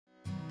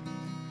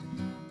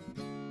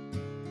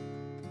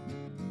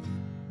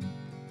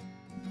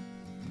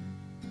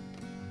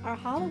Our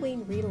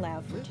Halloween read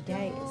aloud for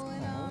today is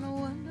called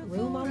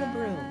Room on the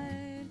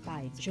Broom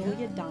by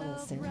Julia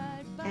Donaldson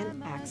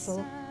and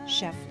Axel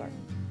Scheffler.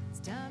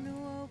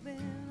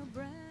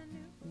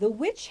 The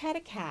witch had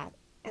a cat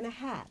and a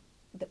hat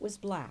that was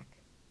black,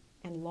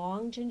 and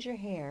long ginger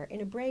hair in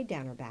a braid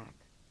down her back.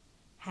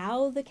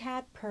 How the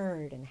cat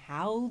purred and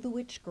how the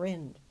witch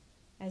grinned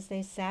as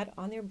they sat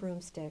on their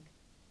broomstick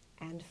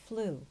and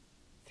flew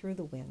through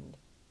the wind.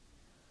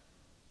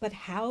 But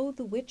how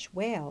the witch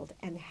wailed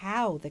and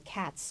how the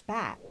cat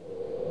spat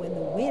when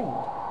the wind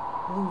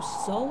blew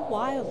so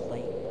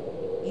wildly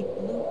it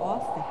blew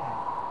off the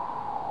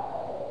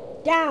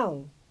hat.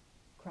 "Down!"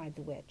 cried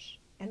the witch,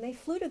 and they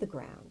flew to the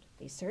ground.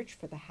 They searched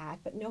for the hat,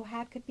 but no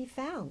hat could be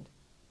found.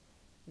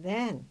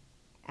 Then,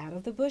 out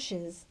of the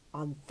bushes,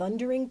 on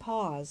thundering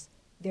paws,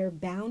 there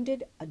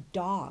bounded a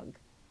dog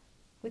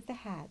with the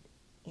hat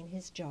in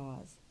his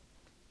jaws.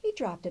 He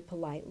dropped it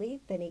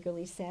politely, then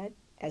eagerly said,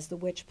 as the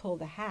witch pulled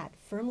the hat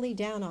firmly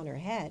down on her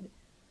head,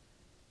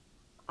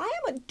 "I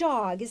am a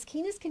dog as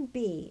keen as can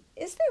be.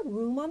 Is there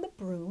room on the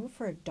broom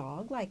for a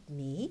dog like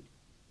me?"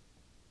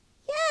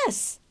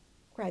 "Yes!"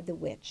 cried the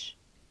witch,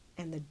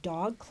 and the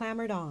dog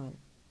clambered on.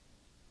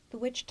 The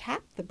witch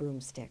tapped the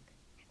broomstick,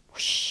 and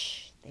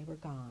whoosh, they were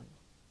gone.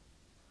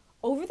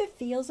 Over the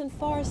fields and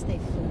forests they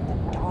flew.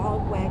 The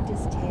dog wagged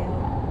his tail,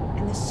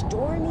 and the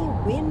stormy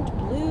wind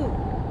blew.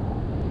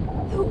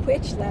 The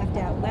witch laughed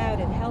out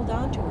loud and held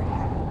on to her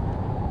hat.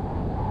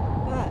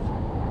 But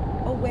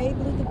away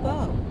blew the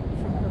bow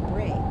from her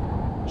braid,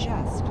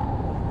 just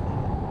like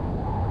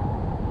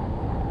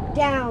that.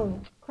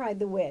 "Down!" cried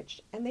the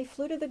witch, and they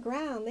flew to the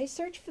ground. They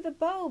searched for the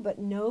bow, but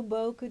no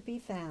bow could be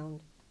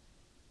found.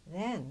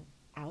 Then,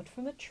 out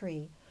from a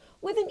tree,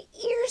 with an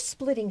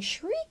ear-splitting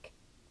shriek,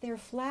 there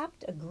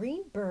flapped a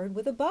green bird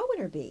with a bow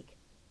in her beak.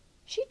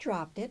 She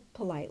dropped it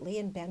politely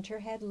and bent her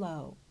head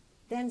low,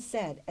 then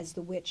said, as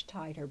the witch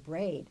tied her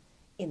braid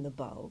in the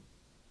bow,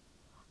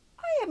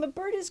 "I am a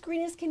bird as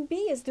green as can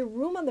be. Is there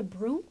room on the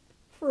broom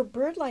for a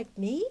bird like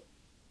me?"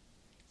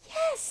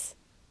 "Yes!"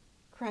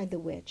 cried the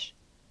witch.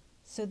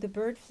 So the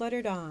bird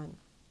fluttered on.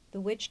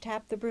 The witch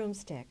tapped the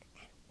broomstick,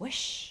 and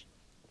whoosh,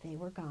 they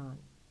were gone.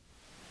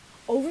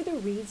 Over the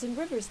reeds and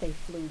rivers they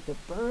flew. The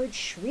bird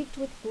shrieked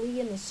with glee,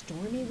 and the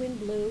stormy wind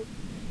blew.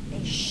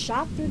 They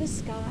shot through the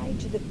sky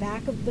to the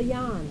back of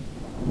beyond.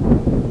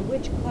 The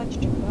witch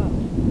clutched her bow,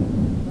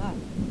 but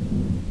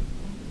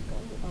let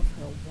go of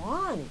her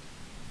wand.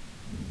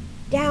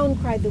 "Down!"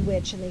 cried the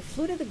witch, and they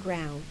flew to the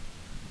ground.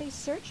 They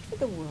searched for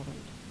the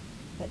wand,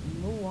 but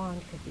no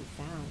wand could be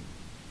found.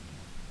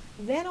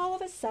 Then all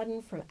of a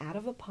sudden, from out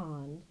of a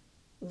pond,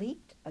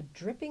 leaped a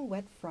dripping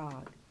wet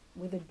frog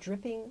with a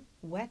dripping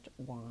wet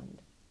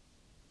wand.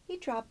 He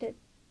dropped it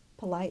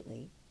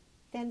politely,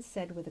 then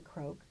said with a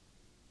croak,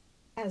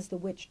 as the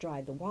witch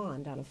dried the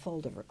wand on a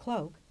fold of her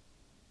cloak,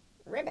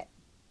 "Ribbit,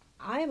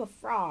 I am a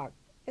frog,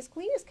 as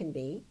clean as can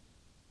be.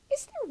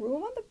 Is there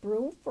room on the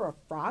broom for a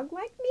frog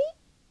like me?"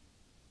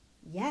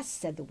 "Yes,"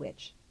 said the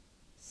witch.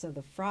 So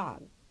the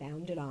frog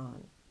bounded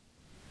on.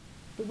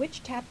 The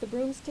witch tapped the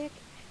broomstick,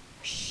 and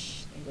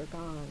whoosh, they were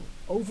gone.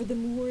 Over the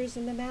moors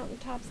and the mountain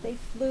tops they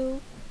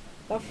flew.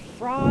 The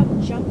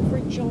frog jumped for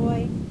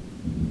joy,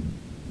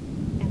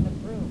 and the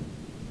broom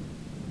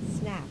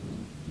snapped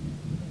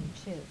in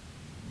two.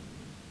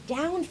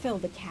 Down fell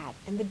the cat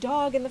and the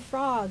dog and the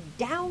frog.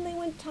 Down they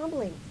went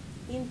tumbling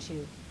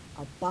into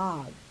a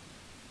bog.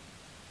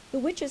 The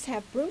witch's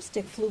half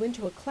broomstick flew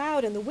into a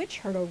cloud, and the witch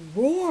heard a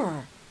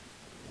roar.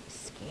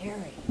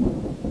 Scary,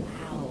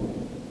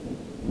 loud.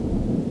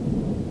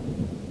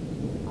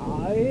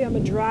 "I am a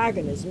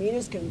dragon as mean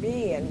as can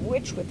be, and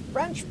witch with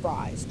French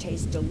fries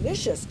tastes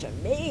delicious to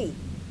me."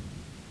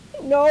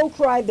 "No!"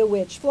 cried the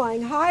witch,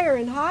 flying higher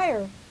and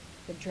higher.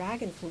 The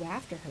dragon flew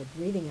after her,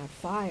 breathing out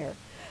fire.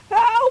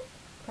 "Help!"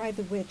 cried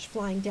the witch,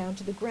 flying down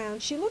to the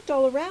ground. She looked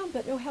all around,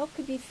 but no help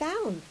could be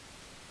found.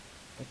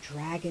 The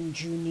dragon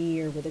drew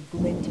near with a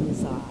glint in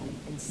his eye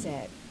and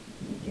said,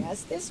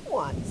 "Just this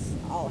once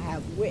I'll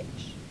have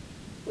witch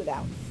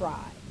without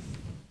fries."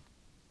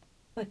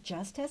 But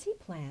just as he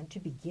planned to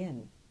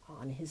begin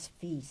on his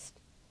feast,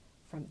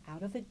 from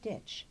out of a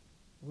ditch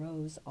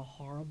rose a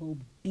horrible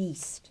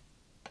beast.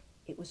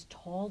 It was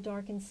tall,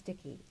 dark, and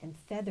sticky, and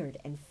feathered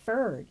and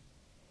furred.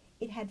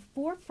 It had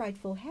 4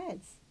 frightful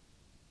heads.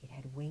 It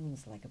had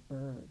wings like a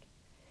bird,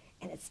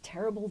 and its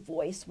terrible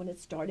voice when it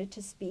started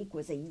to speak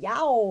was a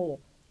yowl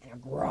and a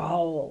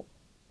growl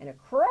and a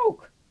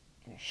croak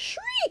and a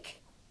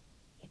shriek.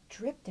 It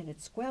dripped and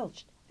it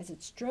squelched as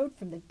it strode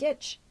from the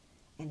ditch,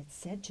 and it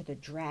said to the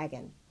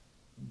dragon,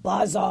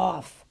 "Buzz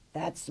off,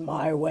 that's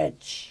my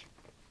witch."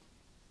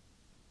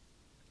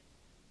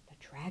 The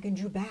dragon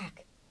drew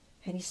back,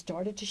 and he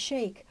started to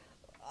shake.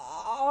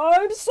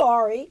 "I'm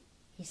sorry,"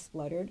 he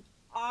spluttered.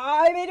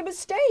 "I made a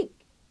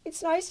mistake.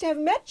 It's nice to have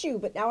met you,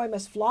 but now I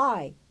must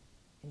fly."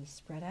 And he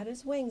spread out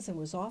his wings and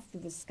was off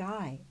through the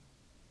sky.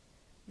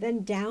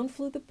 Then down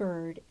flew the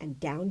bird, and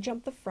down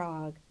jumped the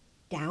frog,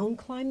 down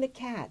climbed the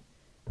cat,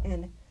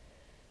 and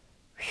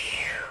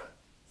 "Whew,"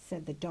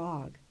 said the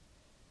dog.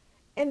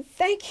 "And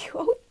thank you,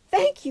 oh,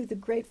 Thank you, the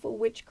grateful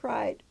witch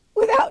cried.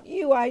 Without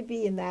you, I'd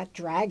be in that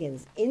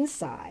dragon's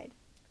inside.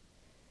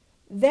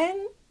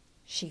 Then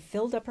she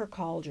filled up her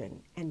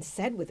cauldron and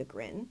said with a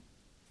grin,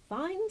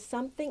 Find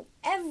something,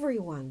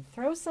 everyone,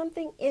 throw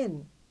something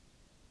in.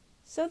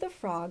 So the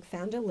frog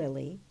found a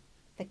lily,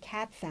 the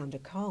cat found a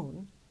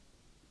cone,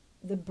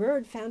 the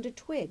bird found a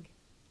twig,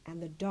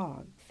 and the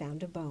dog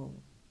found a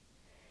bone.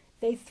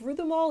 They threw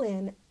them all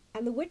in,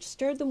 and the witch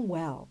stirred them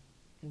well,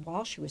 and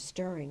while she was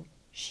stirring,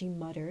 she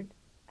muttered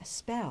a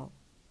spell.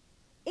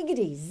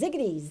 Iggity,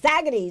 ziggity,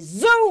 zaggity,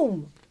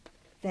 zoom!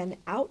 Then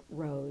out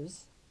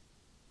rose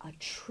a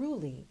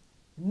truly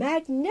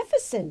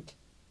magnificent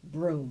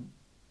broom,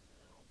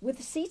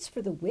 with seats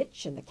for the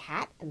witch and the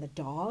cat and the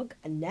dog,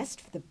 a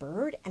nest for the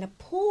bird, and a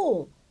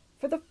pool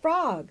for the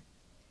frog.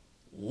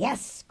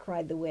 Yes,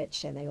 cried the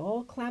witch, and they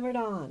all clambered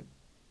on.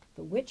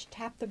 The witch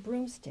tapped the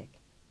broomstick,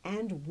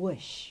 and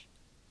whoosh,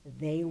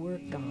 they were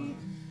gone.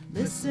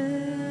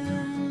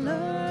 Listen,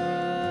 Lord.